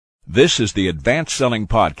This is the Advanced Selling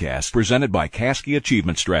Podcast presented by Caskey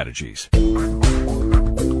Achievement Strategies.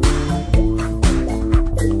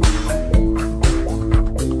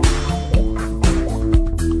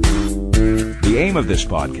 The aim of this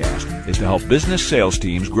podcast is to help business sales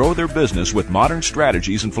teams grow their business with modern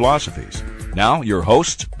strategies and philosophies. Now, your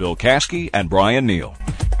hosts, Bill Caskey and Brian Neal.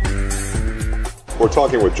 We're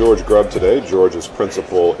talking with George Grubb today. George is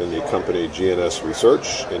principal in the company G&S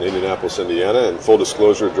Research in Indianapolis, Indiana. And full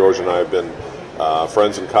disclosure, George and I have been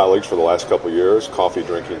friends and colleagues for the last couple of years, coffee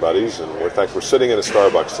drinking buddies. And in fact, we're sitting in a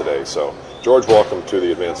Starbucks today. So, George, welcome to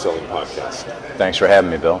the Advanced Selling Podcast. Thanks for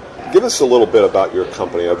having me, Bill. Give us a little bit about your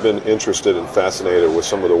company. I've been interested and fascinated with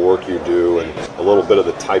some of the work you do and a little bit of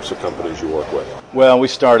the types of companies you work with. Well, we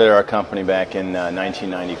started our company back in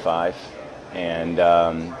 1995. And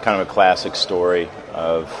kind of a classic story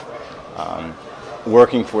of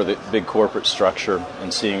working for the big corporate structure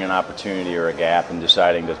and seeing an opportunity or a gap and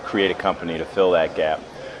deciding to create a company to fill that gap.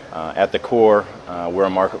 At the core, we're a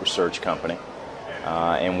market research company,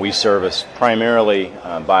 and we service primarily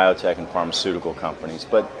biotech and pharmaceutical companies,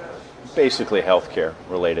 but basically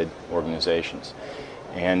healthcare-related organizations.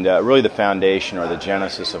 And really the foundation or the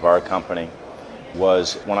genesis of our company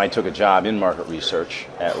was when I took a job in market research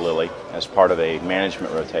at Lilly as part of a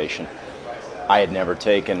management rotation. I had never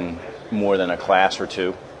taken more than a class or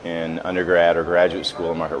two in undergrad or graduate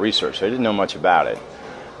school in market research, so I didn't know much about it.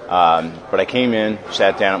 But I came in,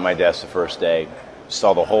 sat down at my desk the first day,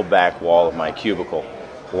 saw the whole back wall of my cubicle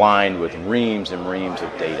lined with reams and reams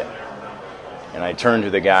of data. And I turned to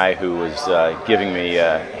the guy who was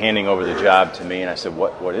handing over the job to me, and I said,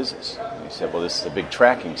 what is this? And he said, well, this is a big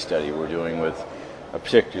tracking study we're doing with a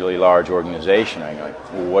particularly large organization. I go,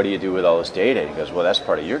 well, what do you do with all this data? He goes, well, that's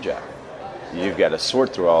part of your job. You've got to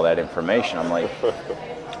sort through all that information. I'm like,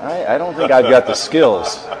 I don't think I've got the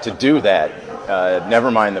skills to do that, never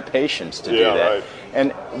mind the patience to do that. Right.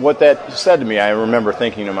 And what that said to me, I remember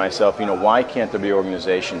thinking to myself, why can't there be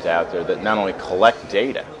organizations out there that not only collect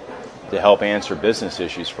data to help answer business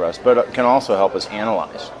issues for us, but can also help us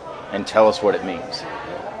analyze and tell us what it means.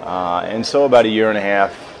 And so about a year and a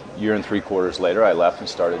three quarters later, I left and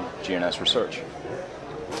started G&S Research.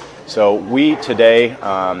 So we today,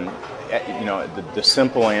 the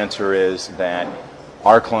simple answer is that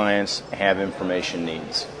our clients have information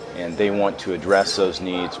needs, and they want to address those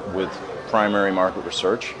needs with primary market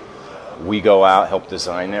research. We go out, help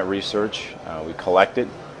design that research, we collect it,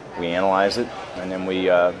 we analyze it, and then we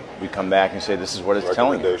come back and say this is what it's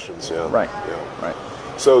telling you. Recommendations, yeah. Right. Yeah. Right.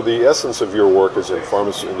 So the essence of your work is in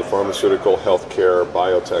the pharmaceutical, healthcare,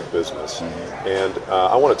 biotech business. Mm-hmm. And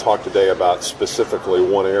I want to talk today about specifically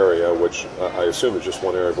one area, which I assume is just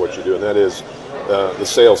one area of what you do, and that is the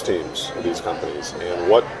sales teams of these companies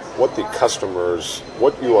and what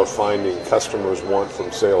you are finding customers want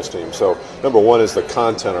from sales teams. So number one is the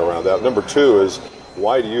content around that. Number two is,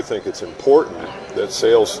 why do you think it's important that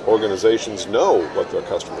sales organizations know what their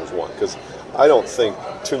customers want? Because I don't think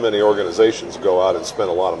too many organizations go out and spend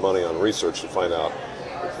a lot of money on research to find out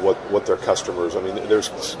what their customers. I mean, there's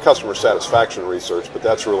customer satisfaction research, but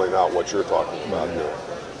that's really not what you're talking about here,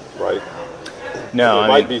 right? No, there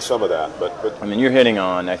might be some of that, but I mean, you're hitting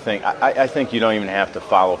on. I think you don't even have to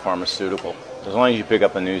follow pharmaceutical. As long as you pick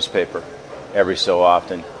up a newspaper every so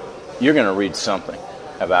often, you're going to read something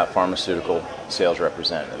about pharmaceutical sales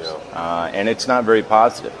representatives, and it's not very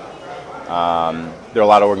positive. There are a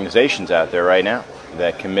lot of organizations out there right now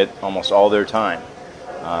that commit almost all their time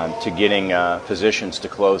to getting physicians to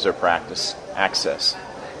close their practice access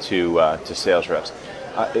to sales reps.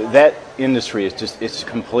 That industry it's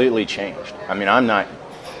completely changed. I mean,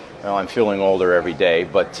 I'm feeling older every day,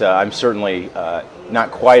 but I'm certainly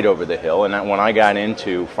not quite over the hill. And when I got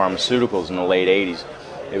into pharmaceuticals in the late 80s,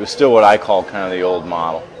 it was still what I call kind of the old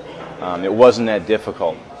model. It wasn't that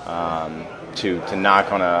difficult to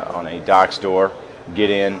knock on a doc's door, get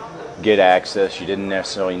in, get access. You didn't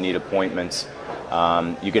necessarily need appointments.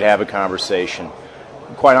 You could have a conversation.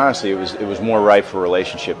 Quite honestly, it was more ripe for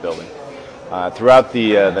relationship building. Throughout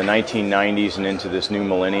the 1990s and into this new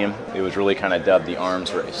millennium, it was really kind of dubbed the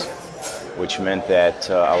arms race, which meant that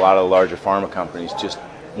a lot of the larger pharma companies just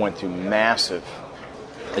went through massive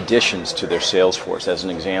additions to their sales force. As an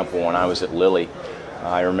example, when I was at Lilly,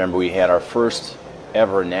 I remember we had our first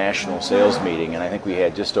ever national sales meeting, and I think we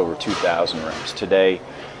had just over 2,000 reps. Today,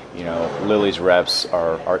 Lilly's reps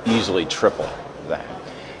are easily triple that.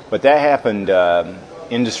 But that happened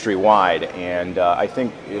industry-wide, and I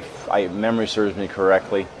think if memory serves me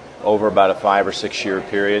correctly, over about a 5 or 6 year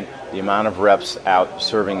period, the amount of reps out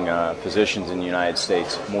serving physicians in the United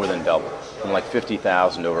States more than doubled, from like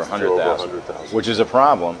 50,000 to over 100,000, which is a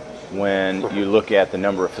problem when you look at the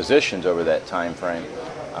number of physicians over that time frame,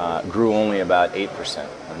 grew only about 8%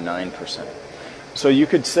 or 9%. So you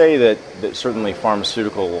could say that certainly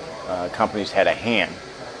pharmaceutical companies had a hand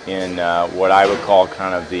in what I would call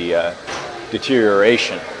kind of the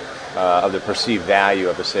deterioration of the perceived value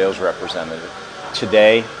of a sales representative.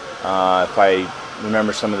 Today, if I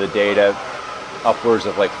remember some of the data, upwards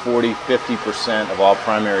of like 40-50% of all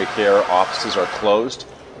primary care offices are closed,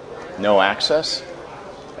 no access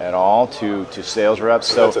at all to sales reps.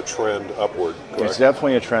 So that's a trend upward, correct? It's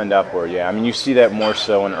definitely a trend upward, yeah. I mean, you see that more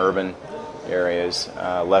so in urban areas,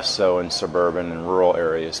 less so in suburban and rural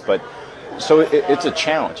areas. But so it's a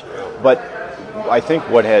challenge. But I think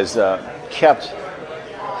what has kept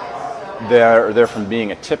there from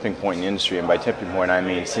being a tipping point in the industry, and by tipping point I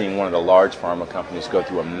mean seeing one of the large pharma companies go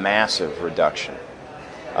through a massive reduction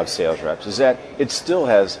of sales reps, is that it still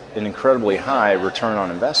has an incredibly high return on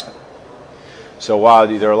investment. So while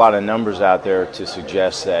there are a lot of numbers out there to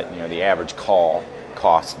suggest that the average call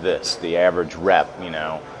costs this, the average rep,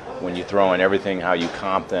 when you throw in everything, how you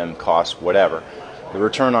comp them, costs whatever, the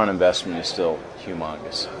return on investment is still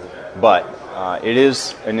humongous. But it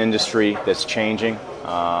is an industry that's changing.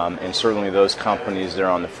 And certainly those companies, they're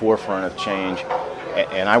on the forefront of change.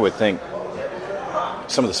 And I would think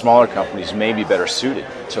some of the smaller companies may be better suited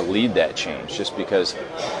to lead that change, just because,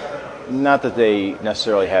 not that they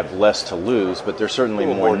necessarily have less to lose, but they're certainly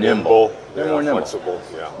more nimble. They're more nimble. Flexible.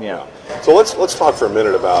 Yeah. So let's talk for a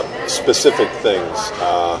minute about specific things.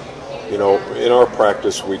 In our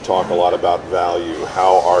practice, we talk a lot about value.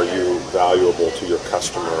 How are you valuable to your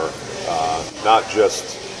customer? Not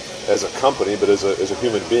just as a company, but as a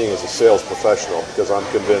human being, as a sales professional, because I'm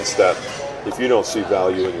convinced that if you don't see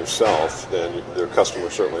value in yourself, then their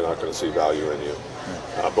customer's certainly not going to see value in you.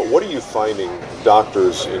 But what are you finding,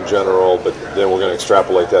 doctors in general, but then we're going to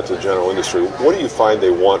extrapolate that to the general industry, what do you find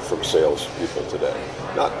they want from salespeople today?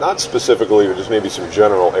 Not specifically, or just maybe some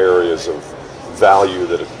general areas of value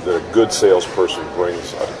that a good salesperson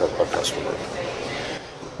brings a customer.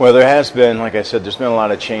 Well, there has been, like I said, there's been a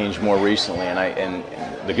lot of change more recently, and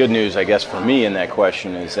the good news, I guess, for me in that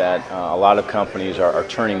question is that a lot of companies are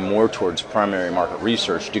turning more towards primary market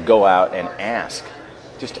research to go out and ask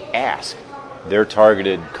their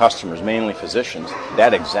targeted customers, mainly physicians,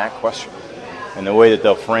 that exact question. And the way that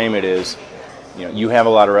they'll frame it is, you have a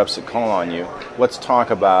lot of reps that call on you. Let's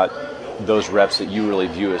talk about those reps that you really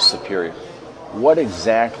view as superior. What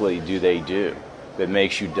exactly do they do that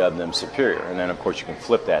makes you dub them superior? And then, of course, you can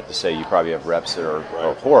flip that to say you probably have reps that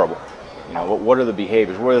are horrible. What are the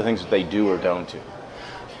behaviors? What are the things that they do or don't do?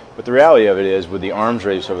 But the reality of it is, with the arms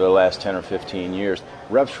race over the last 10 or 15 years,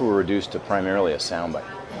 reps were reduced to primarily a soundbite.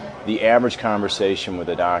 The average conversation with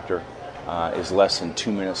a doctor is less than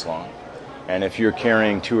 2 minutes long. And if you're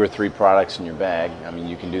carrying 2 or 3 products in your bag, I mean,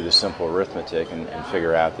 you can do the simple arithmetic and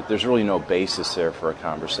figure out that there's really no basis there for a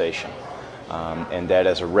conversation. And that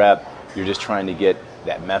as a rep, you're just trying to get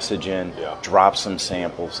that message in, drop some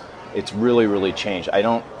samples. It's really, really changed. I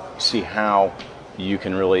don't see how you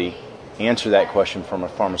can really answer that question from a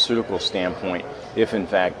pharmaceutical standpoint if, in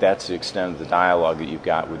fact, that's the extent of the dialogue that you've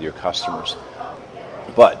got with your customers.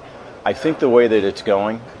 But I think the way that it's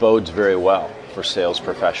going bodes very well for sales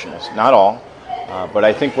professionals. Not all, but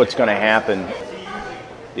I think what's going to happen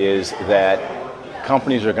is that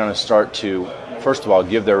companies are going to start to, first of all,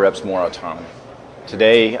 give their reps more autonomy.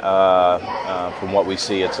 Today, from what we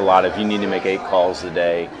see, it's a lot of, you need to make 8 calls a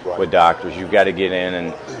day with doctors. You've got to get in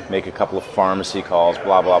and make a couple of pharmacy calls,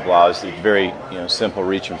 blah, blah, blah. It's very simple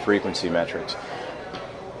reach and frequency metrics.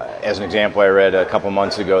 As an example, I read a couple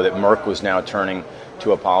months ago that Merck was now turning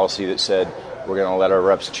to a policy that said, we're going to let our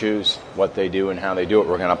reps choose what they do and how they do it.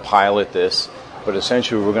 We're going to pilot this, but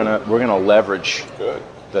essentially we're going to leverage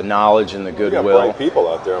the knowledge and the goodwill. You got bright people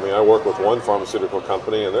out there. I mean, I work with one pharmaceutical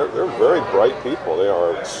company, and they're very bright people. They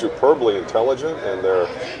are superbly intelligent, and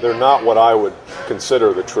they're not what I would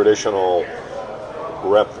consider the traditional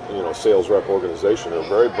rep, sales rep organization. They're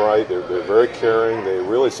very bright. They're very caring. They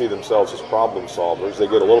really see themselves as problem solvers. They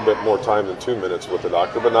get a little bit more time than 2 minutes with the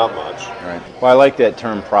doctor, but not much. Right. Well, I like that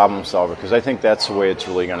term, problem solver, because I think that's the way it's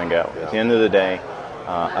really going to go. Yeah. At the end of the day,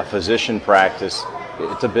 a physician practice,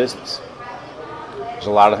 it's a business. There's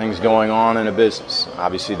a lot of things going on in a business.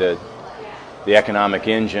 Obviously, the economic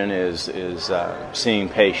engine is seeing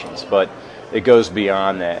patients, but it goes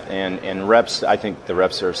beyond that. And reps, I think the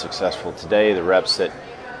reps that are successful today, the reps that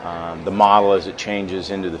the model as it changes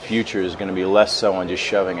into the future is going to be less so on just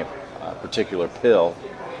shoving a particular pill,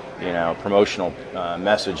 promotional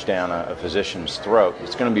message down a physician's throat.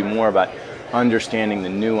 It's going to be more about understanding the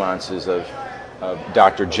nuances of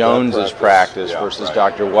Dr. Jones's practice versus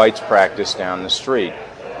Dr. White's practice down the street.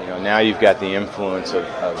 Now you've got the influence of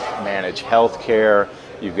managed healthcare.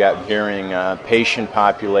 You've got varying patient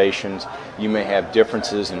populations. You may have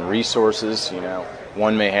differences in resources.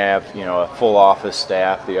 One may have a full office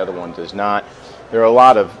staff, the other one does not. There are a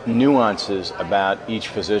lot of nuances about each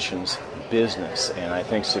physician's business, and I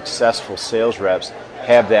think successful sales reps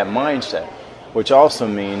have that mindset, which also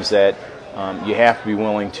means that you have to be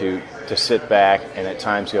willing to sit back and at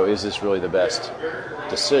times go, is this really the best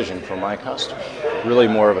decision for my customer? Really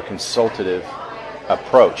more of a consultative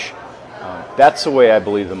approach. That's the way I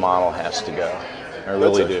believe the model has to go. I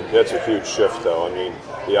really do. That's a huge shift, though. I mean,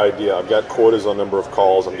 the idea, I've got quotas on number of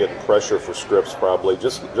calls, I'm getting pressure for scripts probably,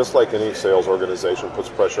 just like any sales organization puts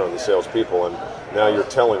pressure on the salespeople, and now you're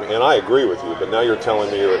telling me, and I agree with you, but now you're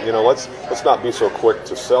telling me, let's not be so quick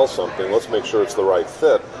to sell something, let's make sure it's the right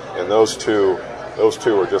fit, and those two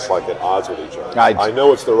are just like at odds with each other. I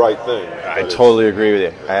know it's the right thing. I totally agree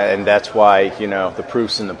with you, and that's why, the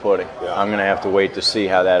proof's in the pudding. Yeah. I'm going to have to wait to see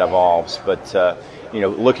how that evolves, but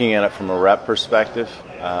looking at it from a rep perspective,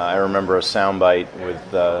 I remember a soundbite with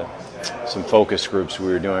some focus groups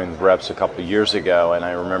we were doing with reps a couple of years ago, and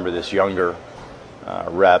I remember this younger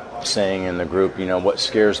rep saying in the group, what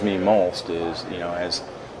scares me most is,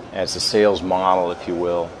 as the sales model, if you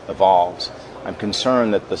will, evolves, I'm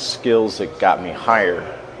concerned that the skills that got me hired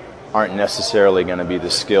aren't necessarily going to be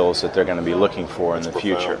the skills that they're going to be looking for in the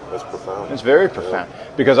future. That's profound. It's very profound,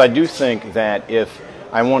 because I do think that if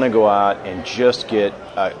I want to go out and just get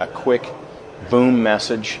a quick boom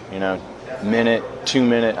message, minute, 2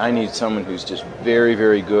 minute, I need someone who's just very,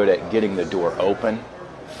 very good at getting the door open,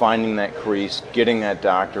 finding that crease, getting that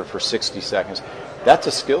doctor for 60 seconds. That's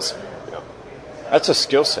a skill set. Yeah. That's a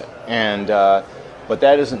skill set. And but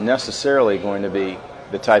that isn't necessarily going to be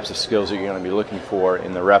the types of skills that you're going to be looking for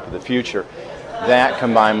in the rep of the future. That,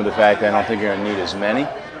 combined with the fact that I don't think you're going to need as many,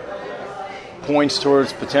 points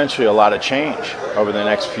towards potentially a lot of change over the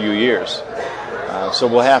next few years. So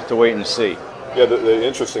we'll have to wait and see. Yeah, the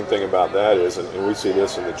interesting thing about that is, and we see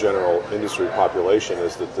this in the general industry population,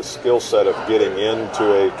 is that the skill set of getting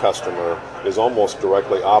into a customer is almost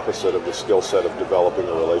directly opposite of the skill set of developing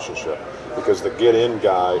a relationship. Because the get-in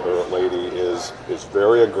guy or lady is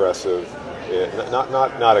very aggressive,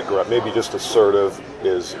 not aggressive, maybe just assertive,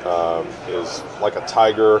 is like a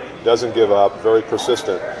tiger, doesn't give up, very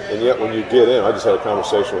persistent. And yet when you get in, I just had a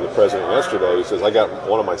conversation with the president yesterday. He says, I got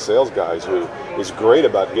one of my sales guys who is great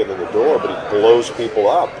about getting in the door, but he blows people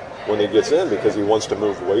up when he gets in because he wants to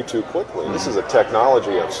move way too quickly. And this is a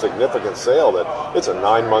technology of significant sale that it's a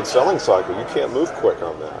 9-month selling cycle. You can't move quick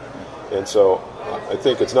on that. And so I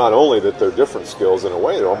think it's not only that they're different skills, in a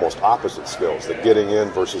way they're almost opposite skills, the getting in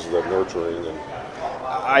versus the nurturing. And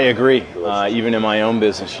I agree. Even in my own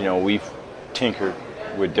business, we've tinkered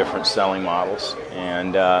with different selling models,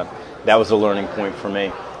 and that was a learning point for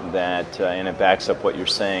me. That and it backs up what you're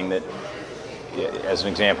saying, that as an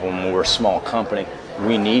example, when we're a small company,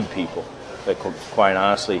 we need people that quite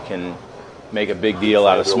honestly can make a big deal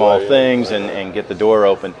out of small things and get the door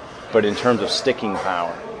open. But in terms of sticking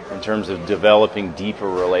power, in terms of developing deeper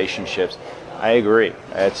relationships, I agree.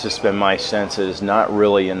 It's just been my sense that it's not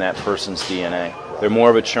really in that person's DNA. They're more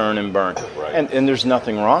of a churn and burn. Right. And there's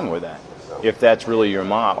nothing wrong with that, if that's really your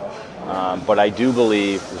model. But I do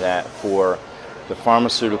believe that for the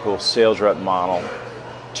pharmaceutical sales rep model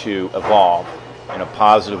to evolve in a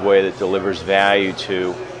positive way that delivers value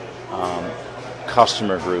to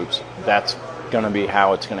customer groups, that's going to be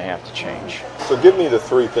how it's going to have to change. So give me the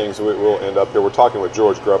three things. We'll end up here. We're talking with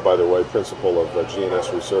George Grubb, by the way, principal of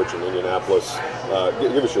G&S Research in Indianapolis.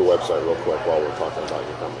 Give us your website real quick while we're talking about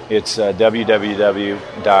your company. It's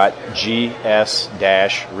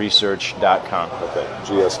www.gs-research.com. Okay,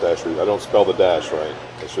 gs-research. I don't spell the dash right.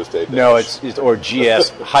 It's just a dash. No, it's or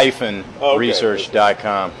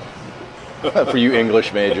gs-research.com for you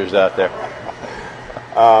English majors out there.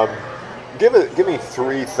 Give me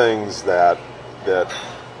three things that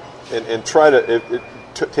and try to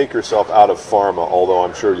take yourself out of pharma, although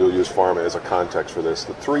I'm sure you'll use pharma as a context for this.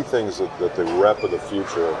 The three things that the rep of the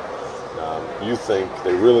future you think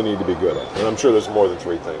they really need to be good at. And I'm sure there's more than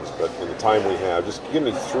three things, but in the time we have, just give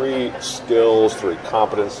me three skills, three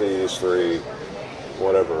competencies, three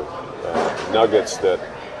whatever nuggets that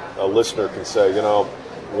a listener can say, 1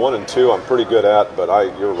 and 2 I'm pretty good at, but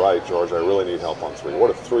you're right, George, I really need help on 3. What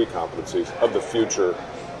are 3 competencies of the future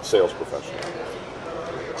sales professional?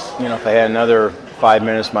 If I had another 5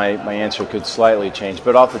 minutes, my answer could slightly change.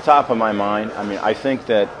 But off the top of my mind, I think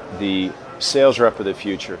that the sales rep of the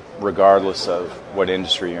future, regardless of what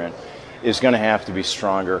industry you're in, is going to have to be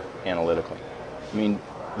stronger analytically.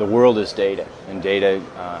 The world is data, and data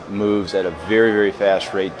moves at a very, very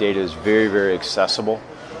fast rate. Data is very, very accessible.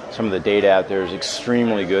 some of the data out there is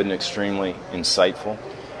extremely good and extremely insightful.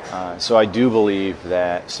 So I do believe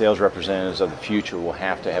that sales representatives of the future will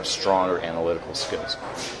have to have stronger analytical skills.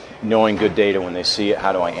 Knowing good data when they see it,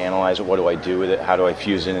 how do I analyze it, what do I do with it, how do I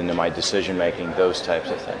fuse it into my decision making, those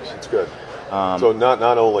types of things. That's good. So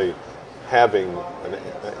not only having an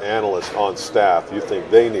analyst on staff, you think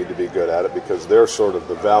they need to be good at it because they're sort of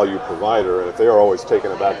the value provider, and if they are always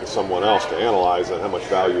taking it back to someone else to analyze, then how much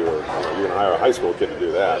value you're going to hire a high school kid to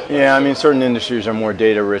do that? Yeah, I mean, certain industries are more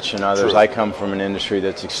data rich than others. True. I come from an industry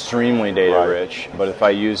that's extremely data rich, but if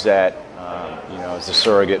I use that as a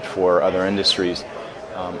surrogate for other industries,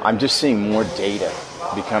 I'm just seeing more data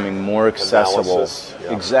becoming more accessible. Analysis,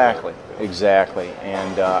 yeah. Exactly.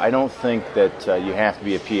 And I don't think that you have to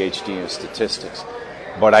be a PhD in statistics,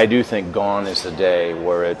 but I do think gone is the day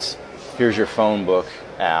where it's, here's your phone book,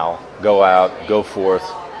 Al, go out, go forth,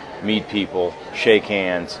 meet people, shake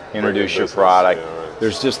hands, introduce your product. Yeah,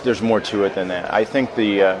 right. There's more to it than that. I think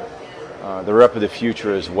the rep of the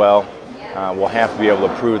future as well will have to be able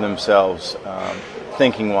to prove themselves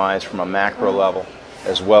thinking-wise from a macro level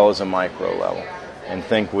as well as a micro level, and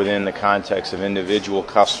think within the context of individual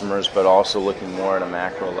customers, but also looking more at a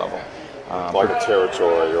macro level. Like a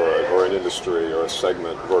territory or an industry or a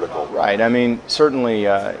segment vertical. Right. I mean, certainly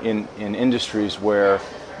in industries where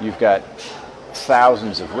you've got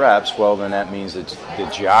thousands of reps, well, then that means that the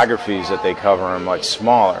geographies that they cover are much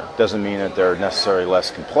smaller. Doesn't mean that they're necessarily less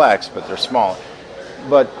complex, but they're smaller.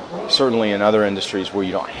 But certainly in other industries where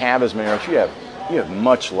you don't have as many reps, you have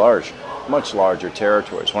much larger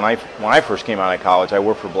territories. When I first came out of college, I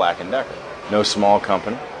worked for Black & Decker. No small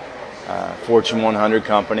company, Fortune 100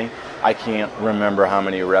 company. I can't remember how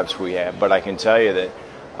many reps we had, but I can tell you that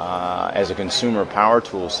as a consumer power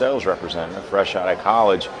tool sales representative, fresh out of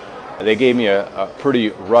college, they gave me a pretty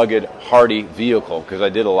rugged, hardy vehicle because I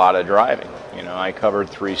did a lot of driving. I covered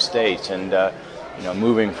 3 states, and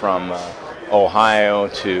moving from Ohio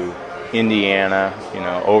to Indiana,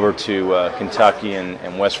 over to Kentucky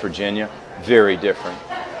and West Virginia, very different,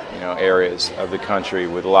 areas of the country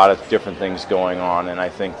with a lot of different things going on. And I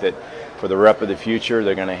think that for the rep of the future,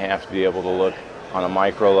 they're going to have to be able to look on a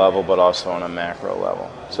micro level, but also on a macro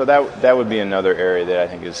level. So that would be another area that I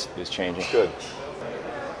think is changing. Good.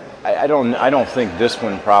 I don't think this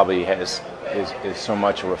one probably is so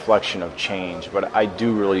much a reflection of change, but I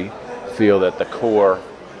do really feel that the core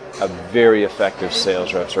of very effective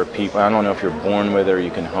sales reps are people. I don't know if you're born with it or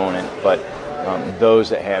you can hone it, but those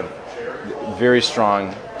that have very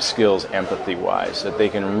strong skills empathy-wise, that they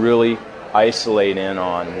can really isolate in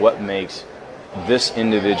on what makes this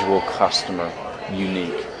individual customer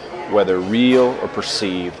unique, whether real or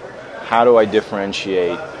perceived. How do I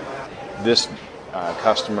differentiate this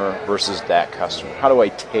customer versus that customer? How do I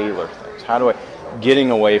tailor things? How do I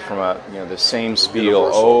getting away from the same spiel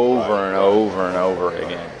over and over and over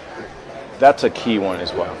again? That's a key one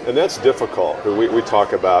as well. And that's difficult. We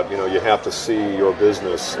talk about, you have to see your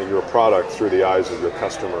business and your product through the eyes of your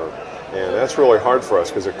customer. And that's really hard for us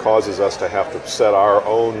because it causes us to have to set our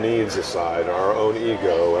own needs aside, our own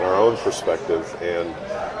ego and our own perspective. And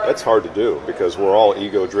that's hard to do because we're all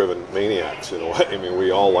ego-driven maniacs in a way. I mean, we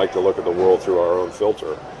all like to look at the world through our own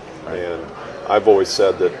filter. Right. And I've always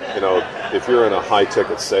said that, if you're in a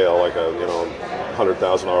high-ticket sale, like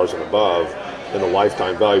 $100,000 and above, and the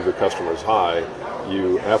lifetime value of your customer is high,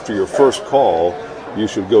 after your first call, you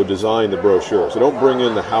should go design the brochure. So don't bring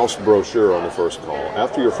in the house brochure on the first call.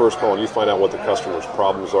 After your first call and you find out what the customer's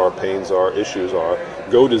problems are, pains are, issues are,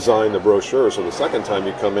 go design the brochure. So the second time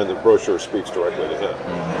you come in, the brochure speaks directly to him.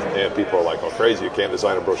 Mm-hmm. And people are like, "Oh, crazy! You can't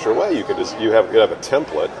design a brochure." Well, you have a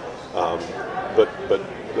template, but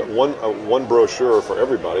one brochure for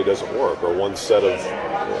everybody doesn't work, or one set of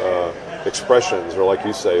expressions, or like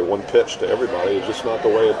you say, one pitch to everybody is just not the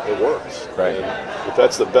way it works. Right. And if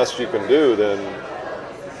that's the best you can do, then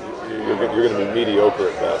you're going to be mediocre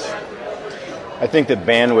at best. I think that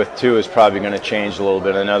bandwidth too is probably going to change a little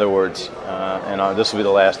bit. In other words, this will be the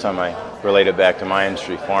last time I relate it back to my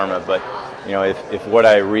industry, pharma. But if what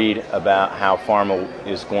I read about how pharma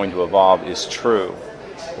is going to evolve is true,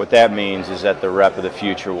 what that means is that the rep of the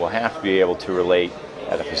future will have to be able to relate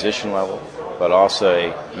at a physician level, but also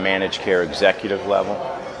a managed care executive level,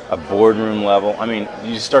 a boardroom level. I mean,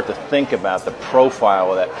 you start to think about the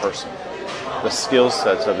profile of that person, the skill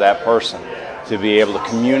sets of that person, to be able to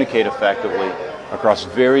communicate effectively across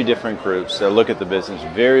very different groups that look at the business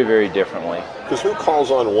very, very differently. Because who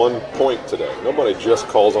calls on one point today? Nobody just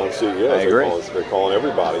calls on CEOs. I agree. They're calling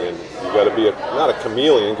everybody, and you got to be not a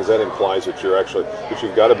chameleon, because that implies that but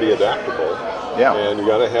you've got to be adaptable. Yeah. And you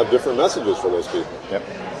got to have different messages for those people. Yep.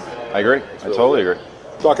 I agree. I totally agree.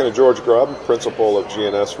 Talking to George Grubb, principal of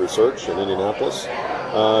G&S Research in Indianapolis.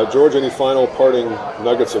 George, any final parting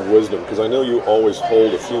nuggets of wisdom? Because I know you always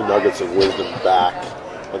hold a few nuggets of wisdom back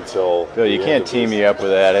until... Bill, you can't tee me up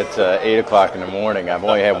with that. It's 8 o'clock in the morning. I've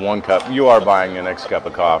only had one cup. You are buying the next cup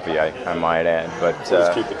of coffee, I might add. But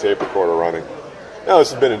let's keep the tape recorder running. No,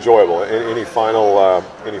 this has been enjoyable. Any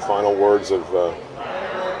final words of...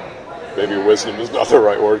 Maybe wisdom is not the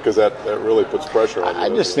right word, because that really puts pressure on you. I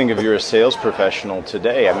just think if you're a sales professional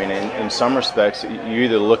today, I mean, in some respects, you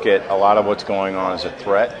either look at a lot of what's going on as a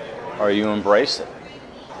threat or you embrace it.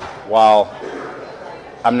 While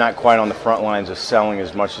I'm not quite on the front lines of selling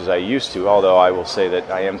as much as I used to, although I will say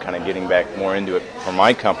that I am kind of getting back more into it for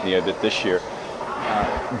my company a bit this year,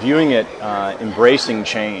 viewing it, embracing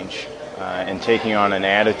change, and taking on an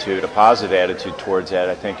attitude, a positive attitude towards that,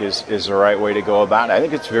 I think is the right way to go about it. I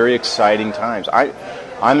think it's very exciting times.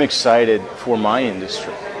 I'm excited for my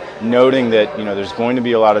industry, noting that there's going to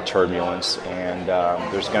be a lot of turbulence and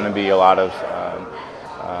there's going to be a lot of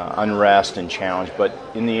unrest and challenge. But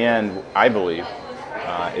in the end, I believe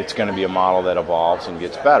it's going to be a model that evolves and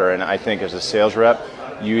gets better. And I think as a sales rep,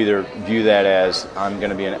 you either view that as I'm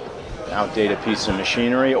going to be an outdated piece of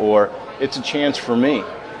machinery, or it's a chance for me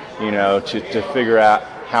to figure out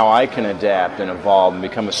how I can adapt and evolve and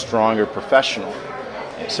become a stronger professional.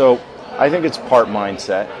 So I think it's part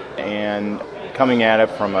mindset and coming at it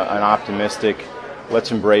from an optimistic,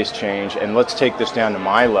 let's embrace change and let's take this down to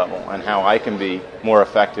my level and how I can be more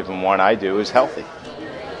effective in what I do is healthy.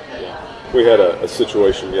 We had a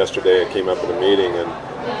situation yesterday. It came up at a meeting,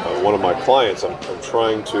 and one of my clients, I'm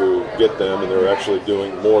trying to get them, and they're actually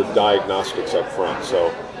doing more diagnostics up front.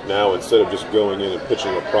 So now, instead of just going in and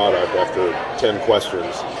pitching a product after 10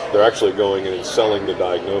 questions, they're actually going in and selling the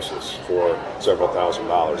diagnosis for several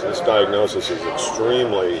 $1,000s. And this diagnosis is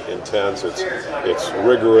extremely intense. It's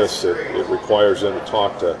rigorous. It requires them to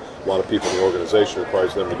talk to a lot of people in the organization. It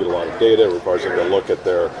requires them to get a lot of data. It requires them to look at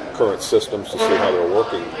their current systems to see how they're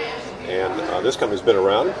working. And this company's been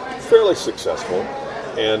around, fairly successful.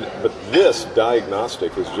 But this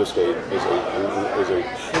diagnostic is just a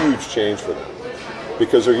huge change for them,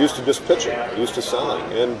 because they're used to just pitching, used to selling,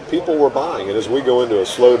 and people were buying. And as we go into a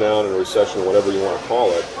slowdown and a recession, or whatever you want to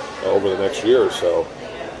call it, over the next year or so,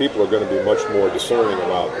 people are going to be much more discerning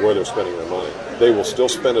about where they're spending their money. They will still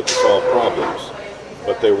spend it to solve problems,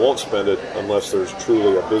 but they won't spend it unless there's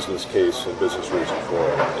truly a business case and business reason for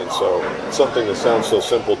it. And so something that sounds so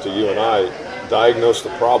simple to you and I, diagnose the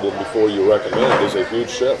problem before you recommend, is a huge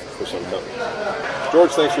shift for some companies.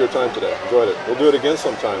 George, thanks for your time today. Enjoyed it. We'll do it again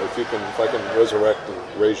sometime if I can resurrect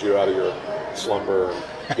and raise you out of your slumber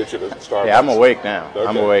and get you to Starbucks. Yeah, I'm awake now. Okay.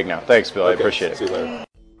 I'm awake now. Thanks, Bill. Okay. I appreciate it. See you later.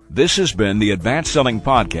 This has been the Advanced Selling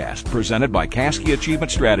Podcast, presented by Caskey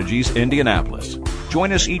Achievement Strategies, Indianapolis.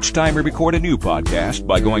 Join us each time we record a new podcast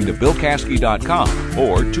by going to BillCaskey.com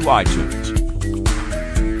or to iTunes.